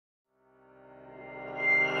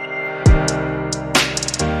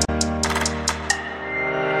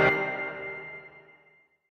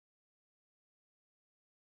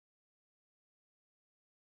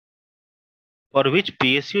For which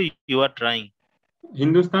PSU you are trying?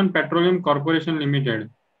 Hindustan Petroleum Corporation Limited.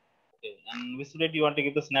 Okay. And which date you want to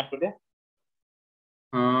give the snap today?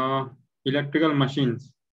 Electrical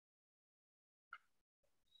machines.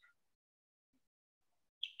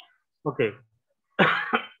 Okay.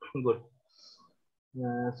 Good.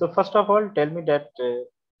 So first of all, tell me that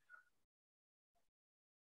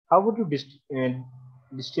how would you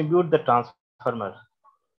distribute the transformer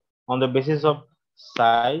on the basis of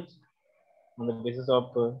size, on the basis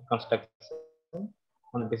of construction,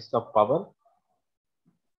 on the basis of power?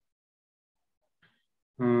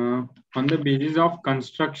 On the basis of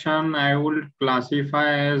construction, I would classify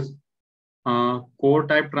as core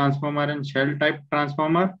type transformer and shell type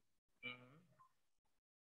transformer.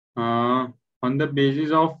 On the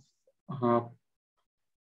basis of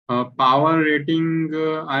power rating,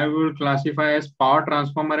 I will classify as power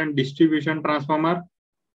transformer and distribution transformer.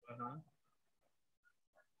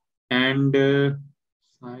 And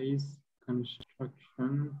size,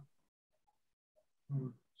 construction,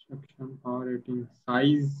 power rating,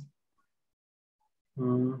 size.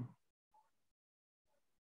 Sir,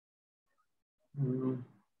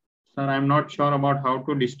 I'm not sure about how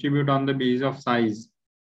to distribute on the basis of size.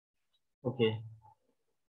 Okay.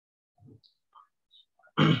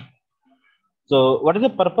 So, what is the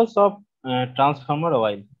purpose of transformer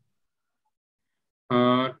oil?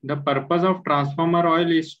 The purpose of transformer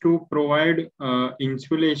oil is to provide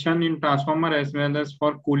insulation in transformer as well as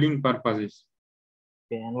for cooling purposes.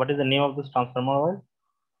 Okay, and what is the name of this transformer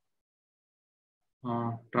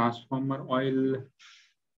oil? Transformer oil.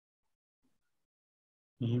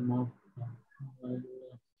 Name of oil.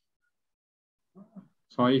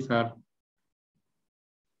 Sorry, sir.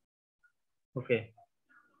 Okay.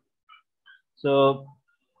 So,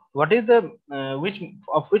 what is the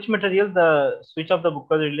which material the switch of the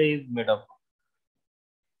Buccal relay is made of?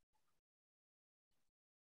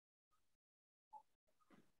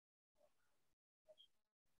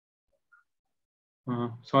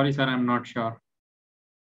 Sorry, sir, I'm not sure.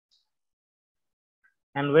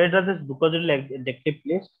 And where does this Buccal relay take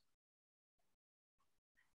place?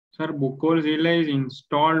 Sir, Buccal relay is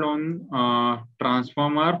installed on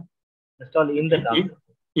transformer. Installed in the transformer.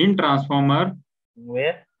 In transformer.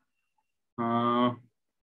 Where?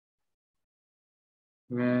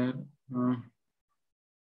 Where?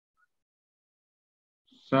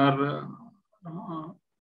 Sir,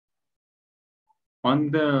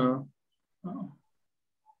 on the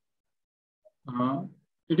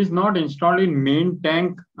it is not installed in main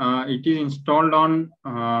tank. It is installed on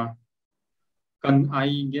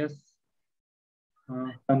I guess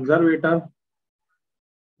conservator.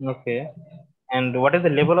 Okay. And what is the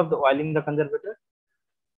level of the oil in the conservator?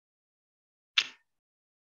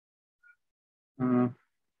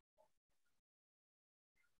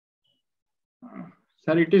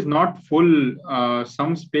 Sir, it is not full.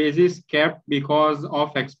 Some space is kept because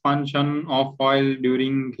of expansion of oil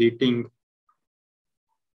during heating.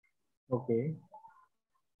 Okay.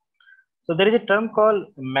 So there is a term called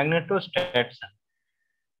magnetostation.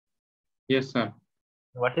 Yes, sir.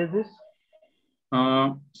 What is this?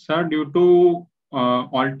 Sir, due to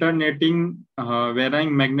alternating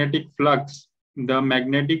varying magnetic flux, the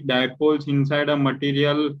magnetic dipoles inside a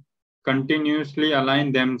material continuously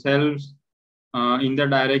align themselves in the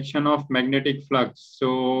direction of magnetic flux.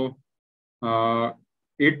 So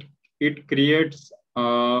it creates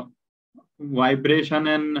vibration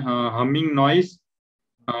and humming noise,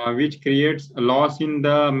 which creates a loss in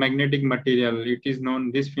the magnetic material. It is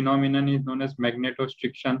known, this phenomenon is known as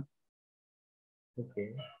magnetostriction.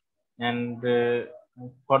 Okay. And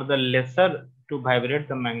for the lesser to vibrate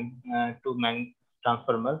the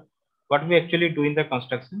transformer, what we actually do in the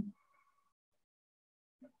construction?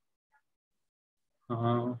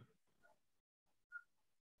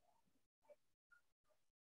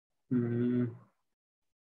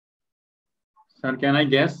 Sir, can I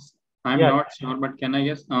guess? I'm not sure, but can I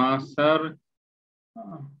guess? Sir,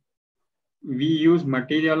 we use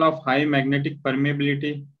material of high magnetic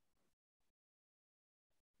permeability.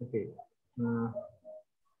 Okay.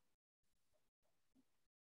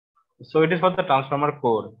 So it is for the transformer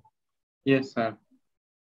core. Yes, sir.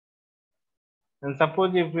 And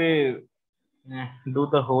suppose if we do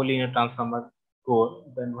the hole in a transformer core,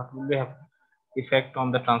 then what will be have effect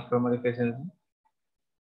on the transformer efficiency?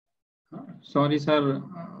 Sorry, sir.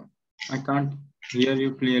 I can't hear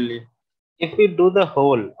you clearly. If we do the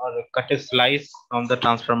hole or cut a slice on the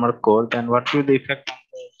transformer core, then what will the effect on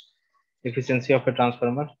the efficiency of a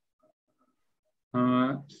transformer?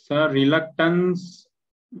 Sir, reluctance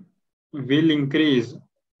will increase.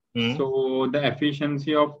 So the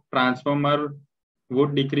efficiency of transformer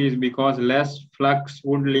would decrease because less flux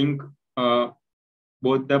would link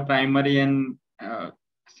both the primary and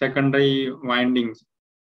secondary windings.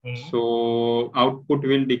 So output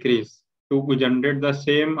will decrease. To generate the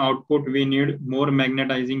same output, we need more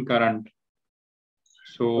magnetizing current.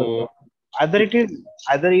 So either it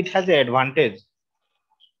has an advantage.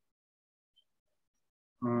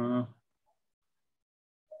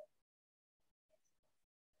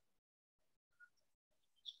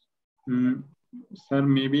 Sir,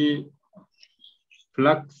 maybe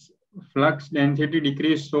flux density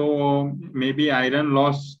decrease, so maybe iron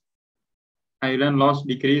loss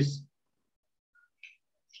decrease.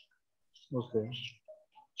 Okay.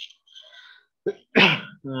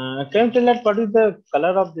 Can you tell that what is the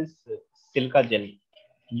color of this silica gel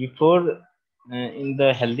before in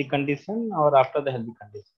the healthy condition or after the healthy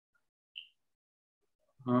condition?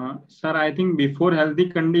 Sir, I think before healthy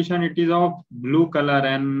condition it is of blue color,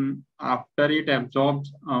 and after it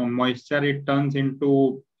absorbs moisture, it turns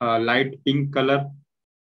into light pink color.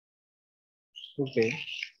 Okay.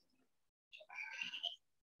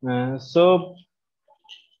 So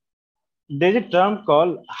there is a term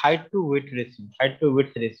called height to width ratio.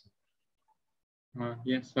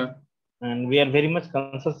 Yes, sir. And we are very much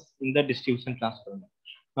conscious in the distribution transformer.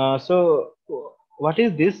 So what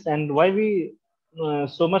is this, and why we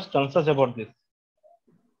so much conscious about this?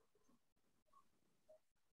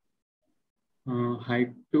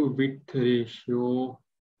 Height to width ratio.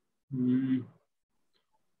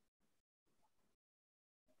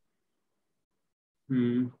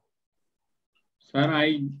 Sir,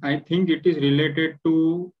 I think it is related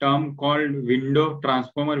to term called window,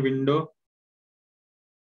 transformer window.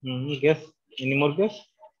 Guess. Any more guess?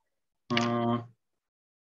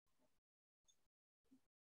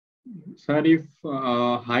 Sir, if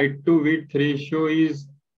height to width ratio is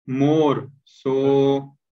more,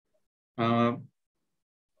 so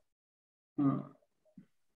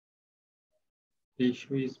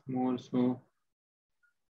ratio is more, so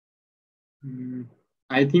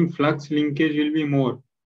I think flux linkage will be more.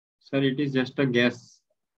 Sir, it is just a guess.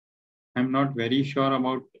 I'm not very sure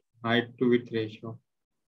about height to width ratio.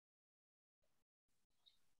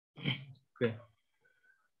 Okay.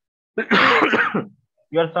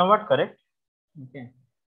 You are somewhat correct. Okay.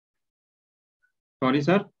 Sorry,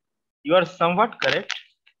 sir? You are somewhat correct.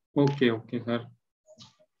 Okay, sir.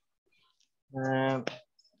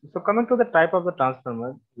 So coming to the type of the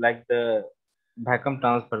transformer, like the vacuum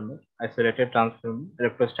transformer, isolated transformer,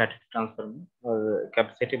 electrostatic transformer, or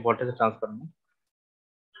capacitive voltage transformer.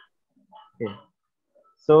 Okay.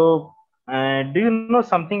 So do you know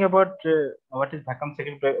something about what is vacuum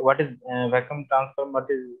transformer, what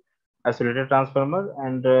is isolated transformer,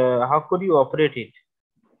 and how could you operate it?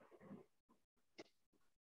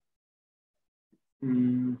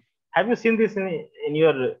 Have you seen this in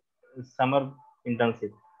your summer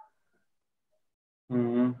internship?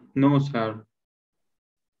 No, sir.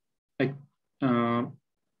 I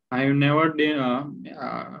have never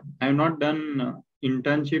I have not done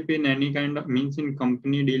internship in any kind of in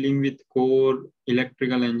company dealing with core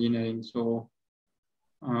electrical engineering. So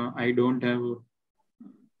I don't have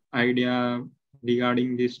idea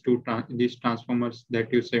regarding these transformers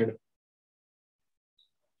that you said.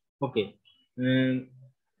 Okay.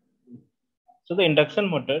 So the induction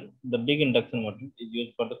motor, the big induction motor, is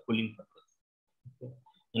used for the cooling purpose. Okay.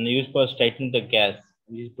 And used for extracting the gas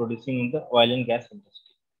which is producing in the oil and gas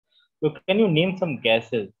industry. So can you name some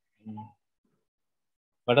gases?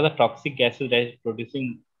 What are the toxic gases that is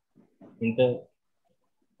producing in the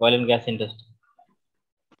oil and gas industry?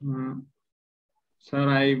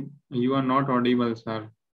 Sir, you are not audible, sir.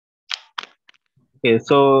 Okay,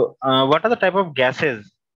 so what are the type of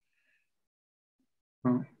gases?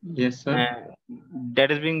 Yes, sir.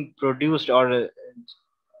 That is being produced or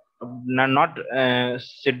not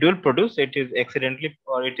scheduled produced, it is accidentally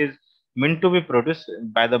or it is meant to be produced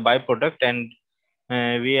by the byproduct, and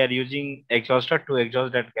we are using exhauster to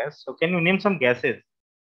exhaust that gas. So can you name some gases,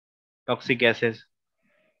 toxic gases?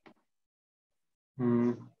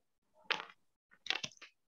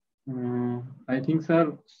 I think,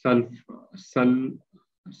 sir,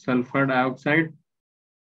 sulfur dioxide.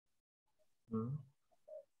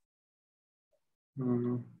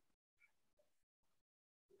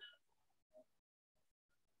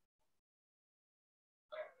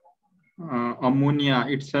 Ammonia.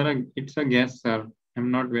 It's a gas, sir.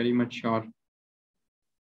 I'm not very much sure.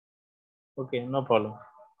 Okay, no problem.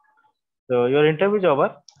 So your interview is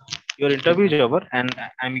over. And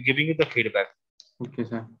I'm giving you the feedback. Okay,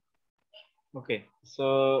 sir. Okay,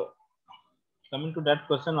 so coming to that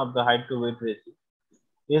question of the height to weight ratio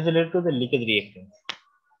is related to the leakage reactance.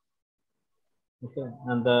 Okay,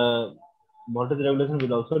 and the voltage regulation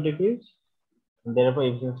will also decrease, and therefore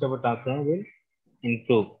efficiency of a transformer will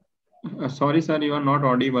improve. Sorry, sir, you are not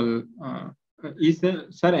audible.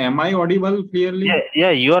 Sir, am I audible clearly? Yeah,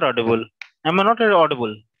 you are audible. Am I not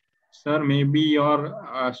audible? Sir, maybe your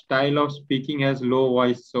style of speaking has low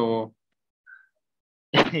voice, so.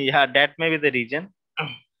 Yeah, that may be the reason.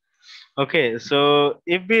 Okay, so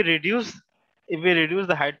if we reduce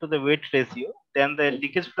the height to the weight ratio, then the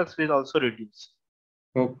leakage flux will also reduce.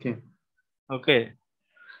 Okay. Okay,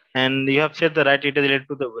 and you have said the right, it is related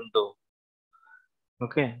to the window.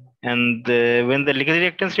 Okay, and when the leakage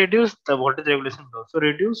reactance reduced, the voltage regulation is also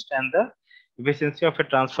reduced, and the efficiency of a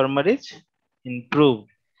transformer is improved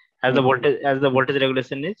as the voltage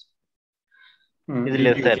regulation is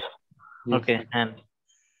lesser. Yes, Okay, sir.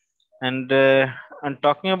 and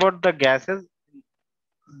talking about the gases,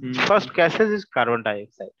 first gases is carbon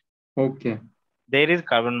dioxide. Okay. There is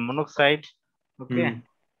carbon monoxide. Okay,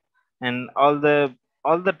 and all the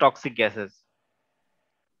toxic gases.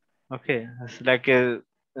 Okay, it's like a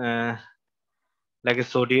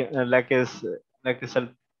sodium, like a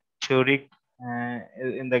sulfuric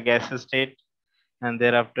in the gaseous state, and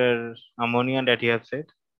thereafter ammonia that you have said.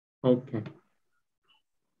 Okay.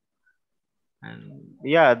 And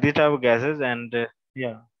yeah, these type of gases, and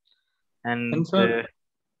yeah, And sir,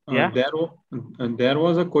 yeah. there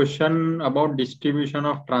was a question about distribution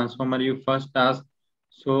of transformer you first asked.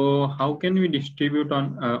 So how can we distribute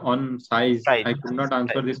on size? I could not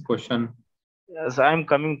answer this question. Yes, I'm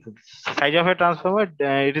coming to this. Size of a transformer.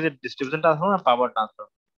 It is a distribution transformer or power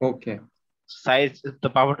transformer. Okay. Size, the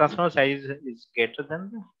power transformer size is greater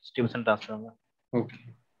than the distribution transformer.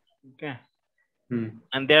 Okay. Okay.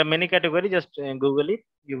 And there are many categories. Just Google it.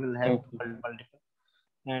 You will have multiple.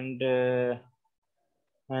 And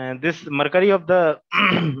this mercury of the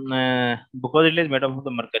because it is made up of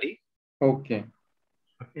the mercury. Okay.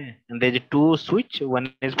 Okay. And there is two switch.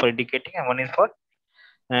 One is for indicating, and one is for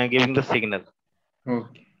giving the signal.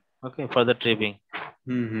 Okay. Okay, for the tripping.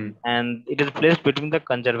 And it is placed between the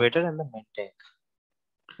conservator and the main tank.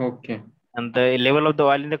 Okay. And the level of the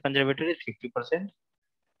oil in the conservator is 50%.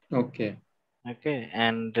 Okay. Okay,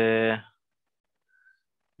 and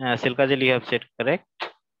Silkajal, you have said correct.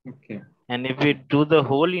 Okay. And if we do the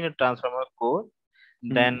hole in a transformer core,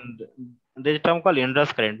 then there is a term called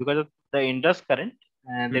inverse current. Because of the inverse current,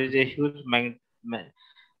 there is a huge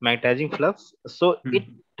magnetizing flux. So it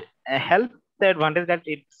helps the advantage that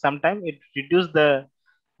it sometimes it reduce the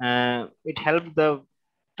it helps the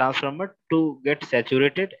transformer to get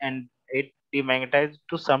saturated and it demagnetized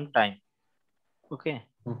to some time. Okay.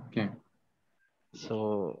 Okay.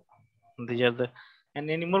 So these are the, and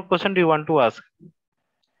any more question do you want to ask?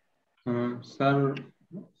 Sir.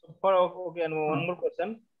 Okay, and one more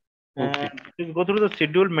question. Please go through the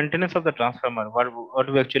scheduled maintenance of the transformer.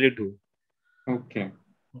 What we actually do. Okay.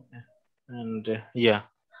 And yeah,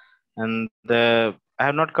 and I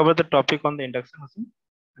have not covered the topic on the induction machine.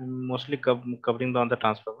 I'm mostly covering on the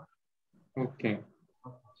transformer. Okay.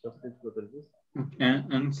 So please go through this. Okay.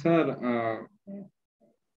 And sir,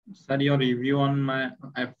 your review on my.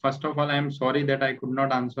 First of all, I'm sorry that I could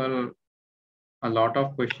not answer a lot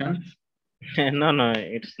of questions. No,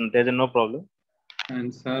 there's no problem.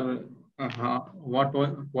 And sir,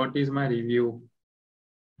 what is my review?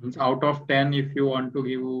 It's out of 10, if you want to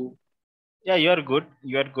give. Yeah, you are good.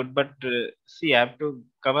 But see, I have to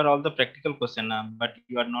cover all the practical question. But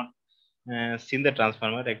you are not seen the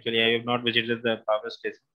transformer. Actually, I have not visited the power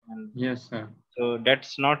station. And yes, sir. So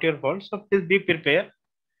that's not your fault. So please be prepared.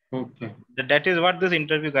 Okay. That is what this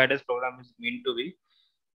interview guidance program is meant to be.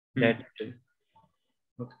 That. Okay.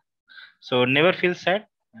 So never feel sad.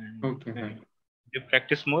 And okay. You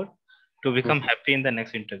practice more to become happy in the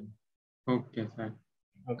next interview. Okay, sir.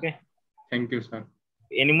 Okay. Thank you, sir.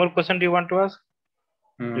 Any more question do you want to ask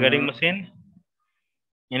regarding machine?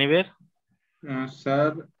 Anywhere?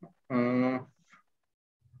 Sir,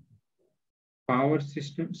 power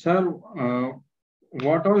system. Sir,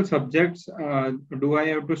 what all subjects do I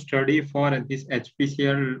have to study for this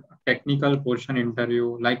HPCL technical portion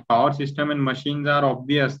interview? Like power system and machines are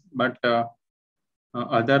obvious, but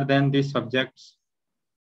other than these subjects?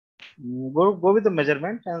 Go with the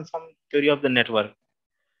measurement and some theory of the network.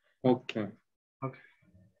 Okay.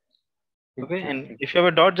 Okay, and if you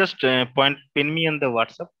have a doubt, just pin me on the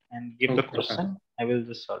WhatsApp and give the question. I will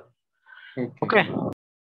just solve. Okay.